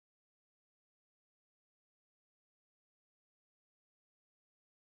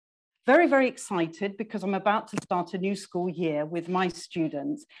Very, very excited because I'm about to start a new school year with my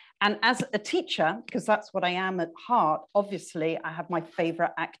students. And as a teacher, because that's what I am at heart, obviously I have my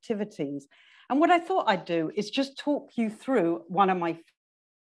favorite activities. And what I thought I'd do is just talk you through one of my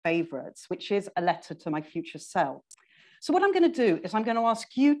favorites, which is a letter to my future self. So what I'm going to do is I'm going to ask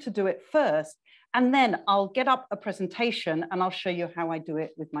you to do it first, and then I'll get up a presentation and I'll show you how I do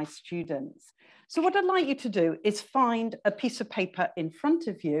it with my students. So what I'd like you to do is find a piece of paper in front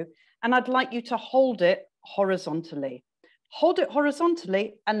of you, and I'd like you to hold it horizontally. Hold it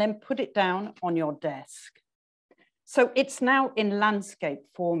horizontally and then put it down on your desk. So it's now in landscape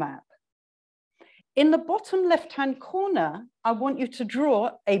format. In the bottom left-hand corner, I want you to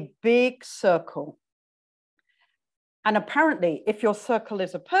draw a big circle. And apparently, if your circle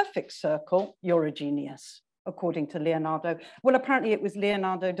is a perfect circle, you're a genius, according to Leonardo. Well, apparently it was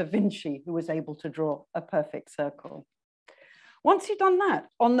Leonardo da Vinci who was able to draw a perfect circle. Once you've done that,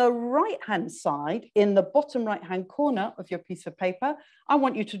 on the right-hand side, in the bottom right-hand corner of your piece of paper, I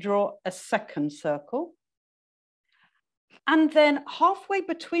want you to draw a second circle. And then halfway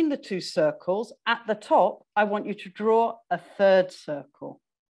between the two circles, at the top, I want you to draw a third circle.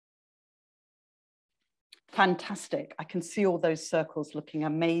 Fantastic. I can see all those circles looking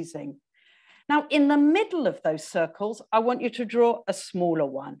amazing. Now, in the middle of those circles, I want you to draw a smaller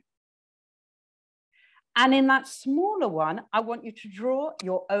one. And in that smaller one, I want you to draw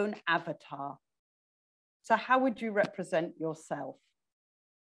your own avatar. So how would you represent yourself?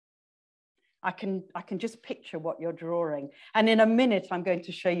 I can just picture what you're drawing. And in a minute, I'm going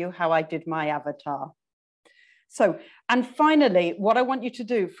to show you how I did my avatar. So, and finally, what I want you to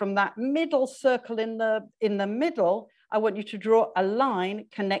do from that middle circle in the middle, I want you to draw a line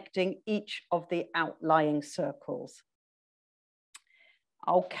connecting each of the outlying circles.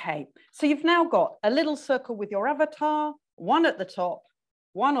 Okay, so you've now got a little circle with your avatar, one at the top,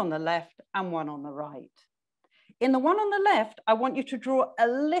 one on the left, and one on the right. In the one on the left, I want you to draw a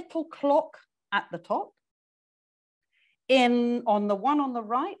little clock at the top. On the one on the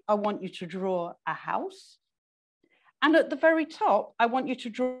right, I want you to draw a house. And at the very top, I want you to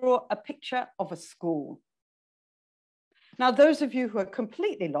draw a picture of a school. Now, those of you who are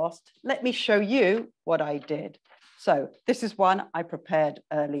completely lost, let me show you what I did. So this is one I prepared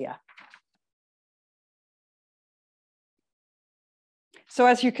earlier. So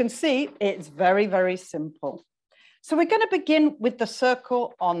as you can see, it's very, very simple. So we're going to begin with the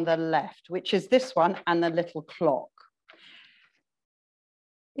circle on the left, which is this one and the little clock.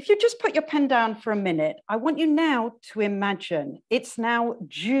 If you just put your pen down for a minute, I want you now to imagine it's now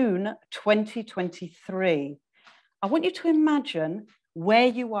June 2023. I want you to imagine where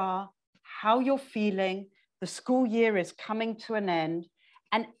you are, how you're feeling, the school year is coming to an end,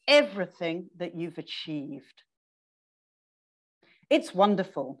 and everything that you've achieved. It's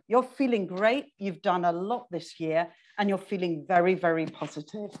wonderful. You're feeling great. You've done a lot this year, and you're feeling very, very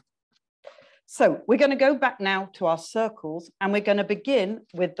positive. So we're going to go back now to our circles, and we're going to begin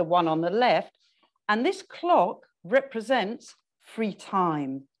with the one on the left. And this clock represents free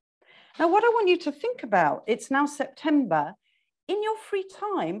time. Now, what I want you to think about, it's now September. In your free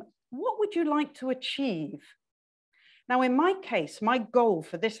time, what would you like to achieve? Now, in my case, my goal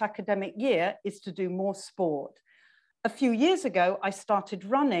for this academic year is to do more sport. A few years ago, I started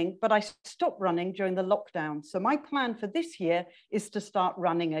running, but I stopped running during the lockdown. So my plan for this year is to start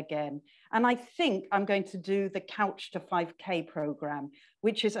running again. And I think I'm going to do the Couch to 5K program,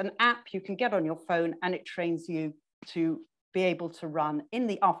 which is an app you can get on your phone, and it trains you to be able to run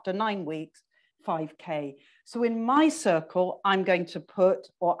after 9 weeks, 5K. So in my circle, I'm going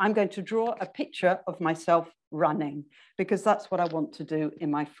to draw a picture of myself running, because that's what I want to do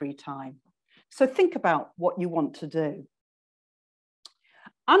in my free time. So think about what you want to do.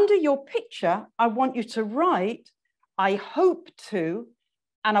 Under your picture, I want you to write, I hope to,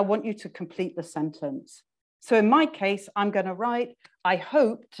 and I want you to complete the sentence. So in my case, I'm going to write, I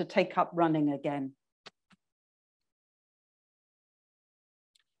hope to take up running again.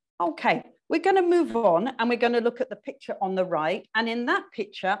 Okay, we're going to move on, and we're going to look at the picture on the right. And in that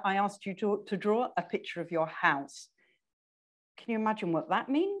picture, I asked you to draw a picture of your house. Can you imagine what that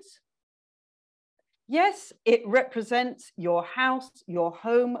means? Yes, it represents your house, your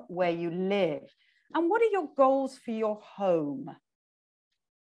home, where you live. And what are your goals for your home?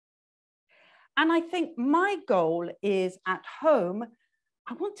 And I think my goal is at home,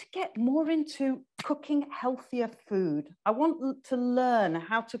 I want to get more into cooking healthier food. I want to learn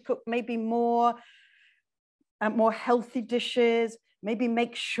how to cook maybe more healthy dishes, maybe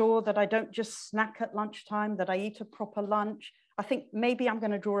make sure that I don't just snack at lunchtime, that I eat a proper lunch. I think maybe I'm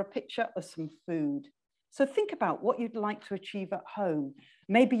going to draw a picture of some food. So think about what you'd like to achieve at home.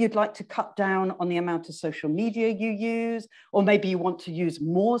 Maybe you'd like to cut down on the amount of social media you use, or maybe you want to use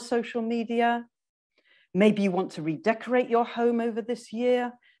more social media. Maybe you want to redecorate your home over this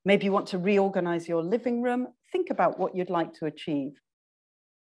year. Maybe you want to reorganize your living room. Think about what you'd like to achieve.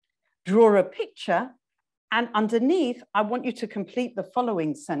 Draw a picture, and underneath, I want you to complete the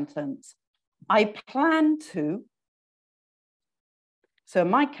following sentence. I plan to. So in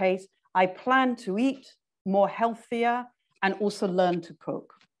my case, I plan to eat more healthier and also learn to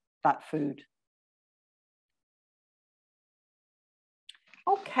cook that food.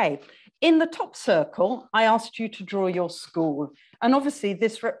 Okay, in the top circle, I asked you to draw your school. And obviously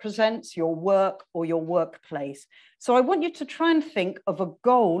this represents your work or your workplace. So I want you to try and think of a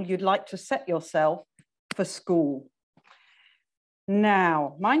goal you'd like to set yourself for school.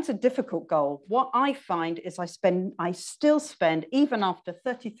 Now, mine's a difficult goal. What I find is I still spend, even after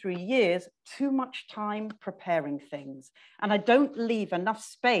 33 years, too much time preparing things. And I don't leave enough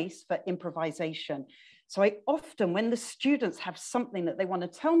space for improvisation. So I often, when the students have something that they want to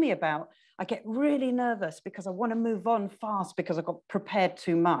tell me about, I get really nervous because I want to move on fast because I got prepared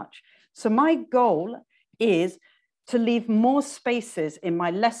too much. So my goal is to leave more spaces in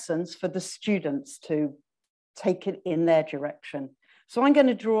my lessons for the students to take it in their direction. So I'm going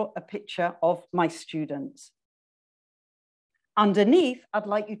to draw a picture of my students. Underneath, I'd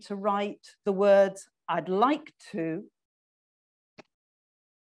like you to write the words, I'd like to,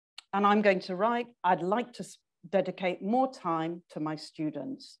 and I'm going to write, I'd like to dedicate more time to my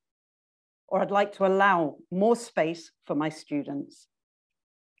students, or I'd like to allow more space for my students.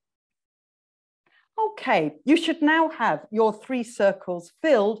 Okay, you should now have your 3 circles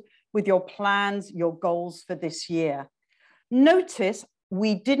filled with your plans, your goals for this year. Notice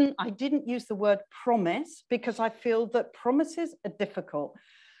I didn't use the word promise because I feel that promises are difficult.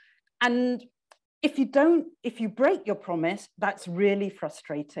 And if you break your promise, that's really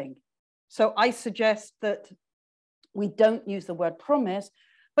frustrating. So I suggest that we don't use the word promise,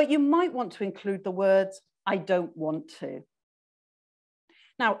 but you might want to include the words, I don't want to.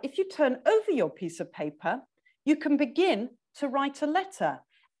 Now, if you turn over your piece of paper, you can begin to write a letter.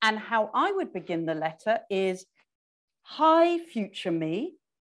 And how I would begin the letter is, hi, future me.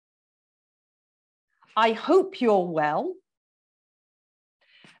 I hope you're well.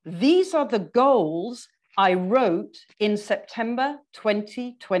 These are the goals I wrote in September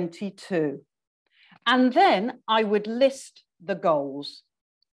 2022. And then I would list the goals.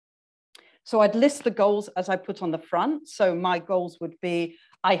 So I'd list the goals as I put on the front. So my goals would be,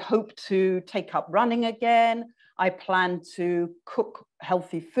 I hope to take up running again. I plan to cook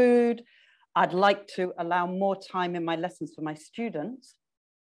healthy food. I'd like to allow more time in my lessons for my students.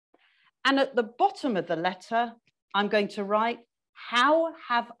 And at the bottom of the letter, I'm going to write, how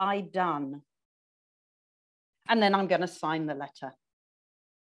have I done? And then I'm going to sign the letter.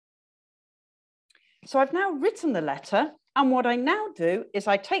 So I've now written the letter. And what I now do is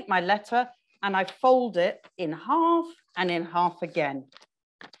I take my letter and I fold it in half and in half again.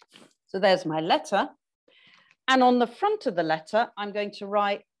 So there's my letter. And on the front of the letter, I'm going to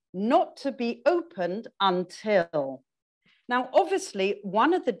write, not to be opened until. Now, obviously,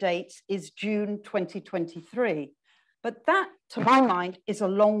 one of the dates is June 2023, but that, to my mind, is a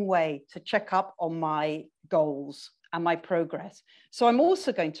long way to check up on my goals and my progress. So I'm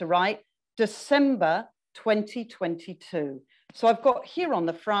also going to write December 2022. So I've got here on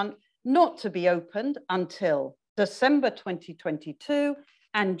the front, not to be opened until December 2022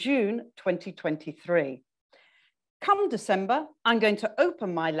 and June 2023. Come December, I'm going to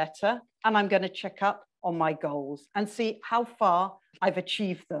open my letter and I'm going to check up on my goals and see how far I've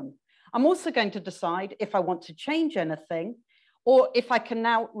achieved them. I'm also going to decide if I want to change anything or if I can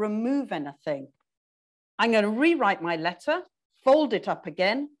now remove anything. I'm going to rewrite my letter, fold it up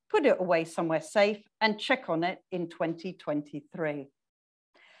again, put it away somewhere safe and check on it in 2023.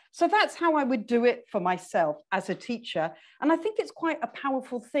 So that's how I would do it for myself as a teacher. And I think it's quite a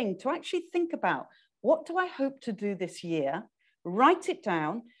powerful thing to actually think about, what do I hope to do this year? Write it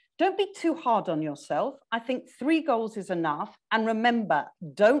down. Don't be too hard on yourself. I think 3 goals is enough. And remember,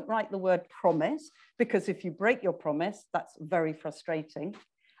 don't write the word promise, because if you break your promise, that's very frustrating.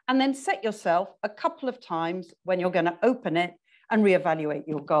 And then set yourself a couple of times when you're going to open it and reevaluate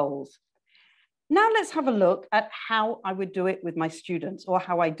your goals. Now let's have a look at how I would do it with my students, or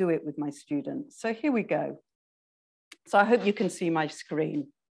how I do it with my students. So here we go. So I hope you can see my screen.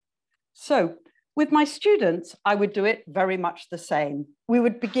 So with my students, I would do it very much the same. We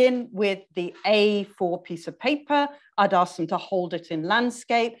would begin with the A4 piece of paper. I'd ask them to hold it in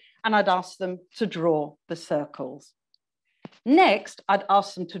landscape, and I'd ask them to draw the circles. Next, I'd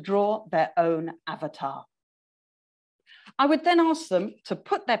ask them to draw their own avatar. I would then ask them to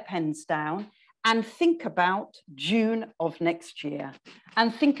put their pens down and think about June of next year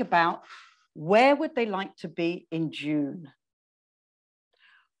and think about where would they like to be in June?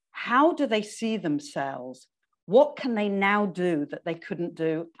 How do they see themselves? What can they now do that they couldn't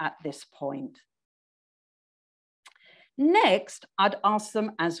do at this point? Next, I'd ask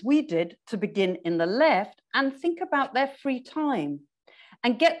them, as we did, to begin in the left and think about their free time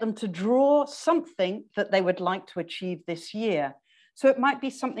and get them to draw something that they would like to achieve this year. So it might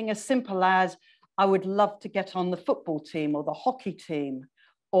be something as simple as, I would love to get on the football team or the hockey team,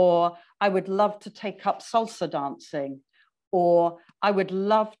 or I would love to take up salsa dancing, or I would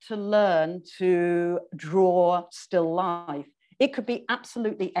love to learn to draw still life. It could be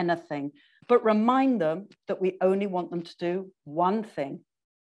absolutely anything, but remind them that we only want them to do one thing.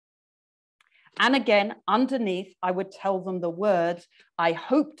 And again, underneath, I would tell them the words, I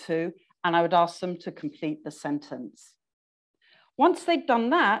hope to, and I would ask them to complete the sentence. Once they'd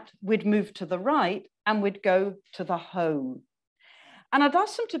done that, we'd move to the right and we'd go to the home. And I'd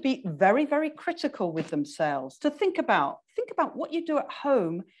ask them to be very, very critical with themselves, to think about what you do at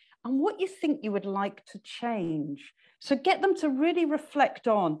home and what you think you would like to change. So get them to really reflect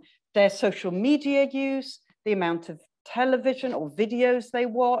on their social media use, the amount of television or videos they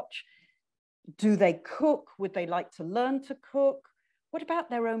watch. Do they cook? Would they like to learn to cook? What about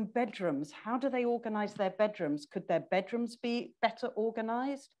their own bedrooms? How do they organize their bedrooms? Could their bedrooms be better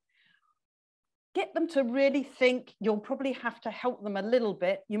organized? Get them to really think. You'll probably have to help them a little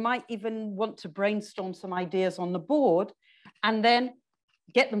bit. You might even want to brainstorm some ideas on the board and then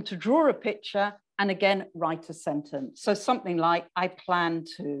get them to draw a picture and again, write a sentence. So something like, I plan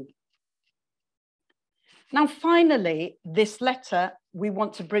to. Now, finally, this letter, we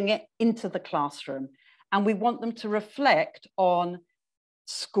want to bring it into the classroom and we want them to reflect on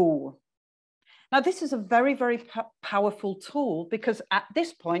school. Now, this is a very, very powerful tool because at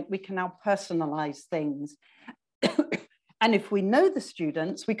this point, we can now personalize things. And if we know the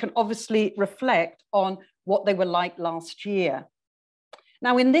students, we can obviously reflect on what they were like last year.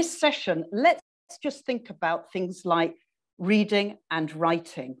 Now, in this session, let's just think about things like reading and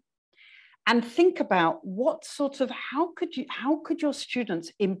writing. And think about what sort of, how could your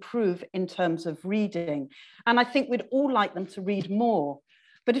students improve in terms of reading? And I think we'd all like them to read more.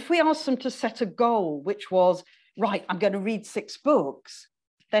 But if we ask them to set a goal, which was, right, I'm going to read 6 books,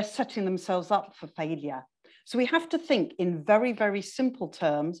 they're setting themselves up for failure. So we have to think in very, very simple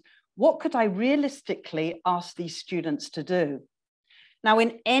terms, what could I realistically ask these students to do? Now,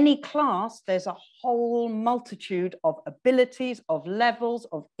 in any class, there's a whole multitude of abilities, of levels,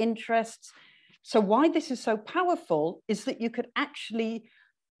 of interests. So why this is so powerful is that you could actually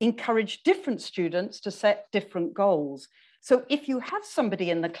encourage different students to set different goals. So if you have somebody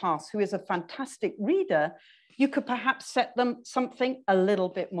in the class who is a fantastic reader, you could perhaps set them something a little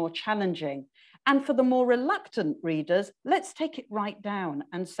bit more challenging. And for the more reluctant readers, let's take it right down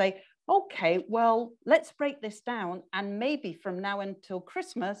and say, okay, well, let's break this down. And maybe from now until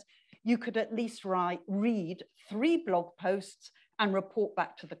Christmas, you could at least read 3 blog posts and report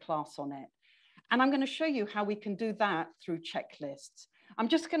back to the class on it. And I'm going to show you how we can do that through checklists. I'm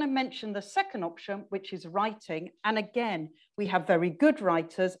just going to mention the second option, which is writing. And again, we have very good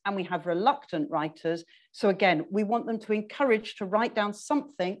writers and we have reluctant writers. So again, we want them to encourage to write down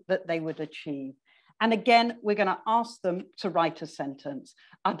something that they would achieve. And again, we're going to ask them to write a sentence.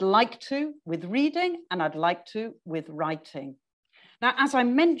 I'd like to with reading and I'd like to with writing. Now, as I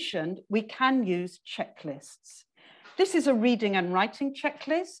mentioned, we can use checklists. This is a reading and writing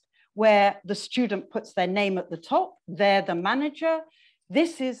checklist where the student puts their name at the top. They're the manager.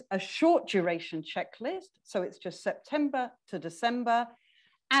 This is a short duration checklist. So it's just September to December.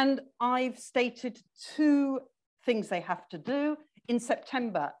 And I've stated 2 things they have to do. In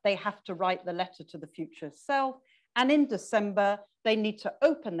September, they have to write the letter to the future self. And in December, they need to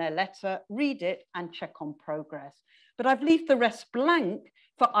open their letter, read it, and check on progress. But I've left the rest blank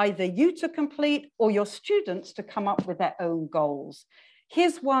for either you to complete or your students to come up with their own goals.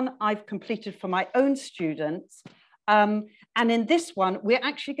 Here's one I've completed for my own students. And in this one, we're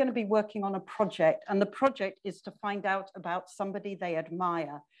actually going to be working on a project. And the project is to find out about somebody they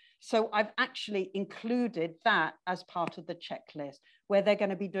admire. So I've actually included that as part of the checklist, where they're going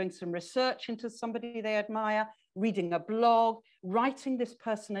to be doing some research into somebody they admire, reading a blog, writing this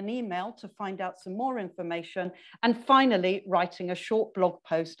person an email to find out some more information, and finally writing a short blog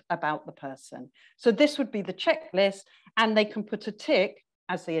post about the person. So this would be the checklist, and they can put a tick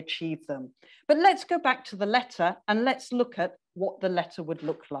as they achieve them. But let's go back to the letter and let's look at what the letter would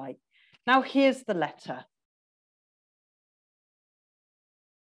look like. Now, here's the letter.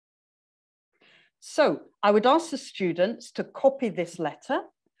 So I would ask the students to copy this letter,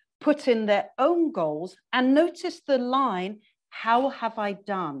 put in their own goals, and notice the line, how have I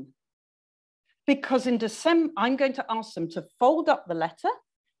done? Because in December, I'm going to ask them to fold up the letter.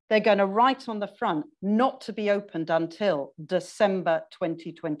 They're going to write on the front, not to be opened until December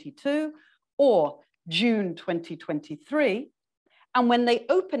 2022 or June 2023. And when they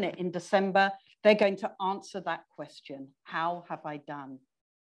open it in December, they're going to answer that question, how have I done?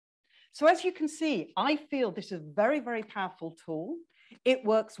 So as you can see, I feel this is a very, very powerful tool. It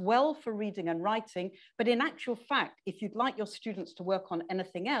works well for reading and writing, but in actual fact, if you'd like your students to work on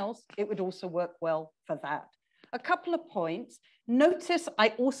anything else, it would also work well for that. A couple of points. Notice I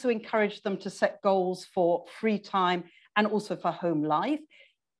also encourage them to set goals for free time and also for home life,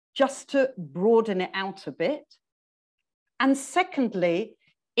 just to broaden it out a bit. And secondly,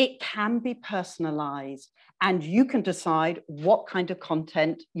 it can be personalized and you can decide what kind of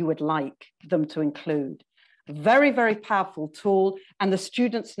content you would like them to include. Very, very powerful tool, and the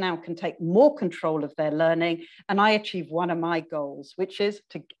students now can take more control of their learning, and I achieve one of my goals, which is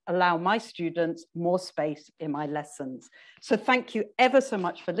to allow my students more space in my lessons. So thank you ever so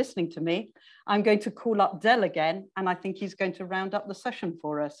much for listening to me. I'm going to call up Del again, and I think he's going to round up the session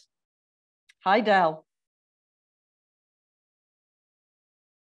for us. Hi, Del.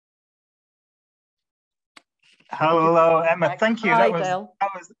 Hello, Emma. Thank you. Hi, That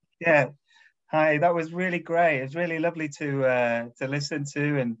was yeah. Hi, that was really great. It was really lovely to listen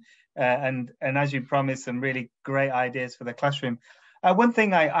to, and as you promised, some really great ideas for the classroom. One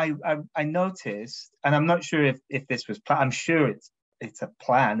thing I noticed, and I'm not sure if this was planned. I'm sure it's a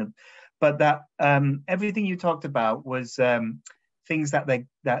plan, but that everything you talked about was things that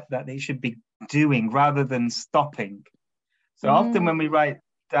they should be doing rather than stopping. So often when we write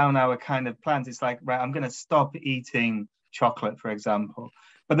down our kind of plans, it's like, right, I'm going to stop eating chocolate, for example.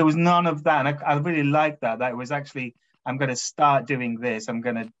 But there was none of that. And I really liked that. That it was actually, I'm going to start doing this. I'm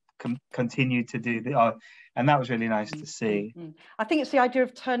going to continue to do this. And that was really nice to see. I think it's the idea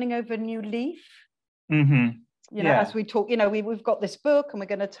of turning over a new leaf. You know, as we talk, we've got this book and we're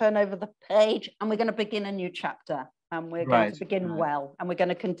going to turn over the page and we're going to begin a new chapter. And we're going to begin well. And we're going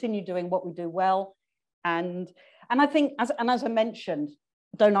to continue doing what we do well. And I think, as I mentioned,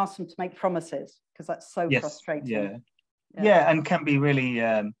 don't ask them to make promises, because that's so frustrating. Yeah, and can be really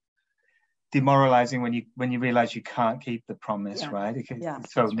demoralizing when you realize you can't keep the promise, right?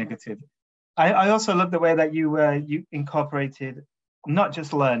 It's so negative. Right. I also love the way that you incorporated not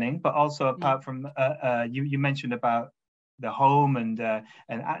just learning, but also apart from you mentioned about the home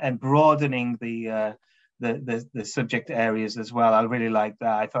and broadening the subject areas as well. I really like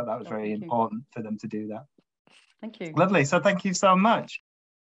that. I thought that was very important for them to do that. Thank you. Lovely. So thank you so much.